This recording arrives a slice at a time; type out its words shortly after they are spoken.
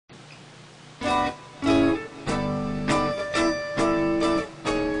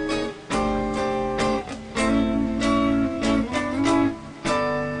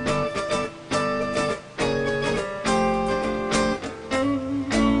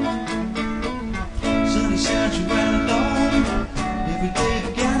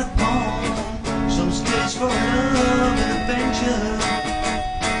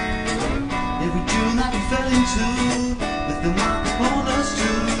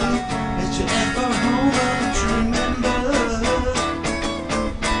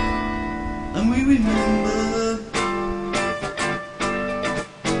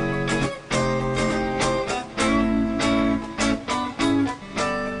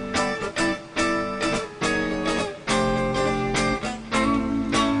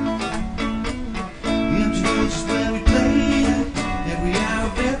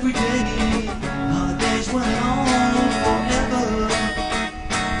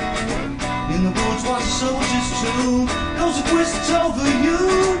soldier's tomb. Those who whisked over you.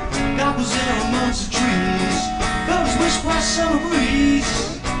 God was there amongst the trees. Felt his wish by summer breeze.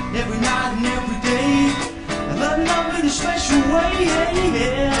 Every night and every day, I loved love in a special way.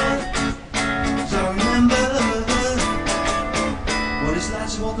 So I remember what it's like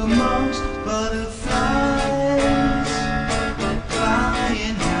to walk amongst butterflies,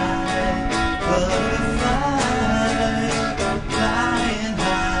 flying high, butterflies, flying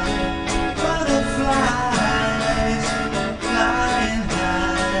high, butterflies, flying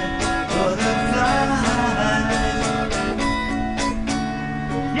high, butterflies.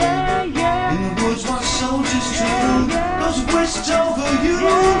 Yeah, yeah. In the woods, what soldiers do, those who whisked over you.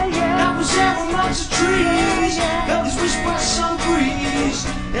 That was there amongst the trees. Felt his wish by some breeze.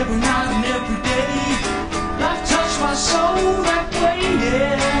 Every night and every day, life touched my soul that way,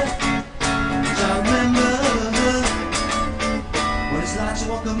 yeah. So I remember what it's like to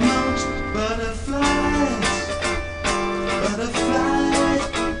walk amongst butterflies.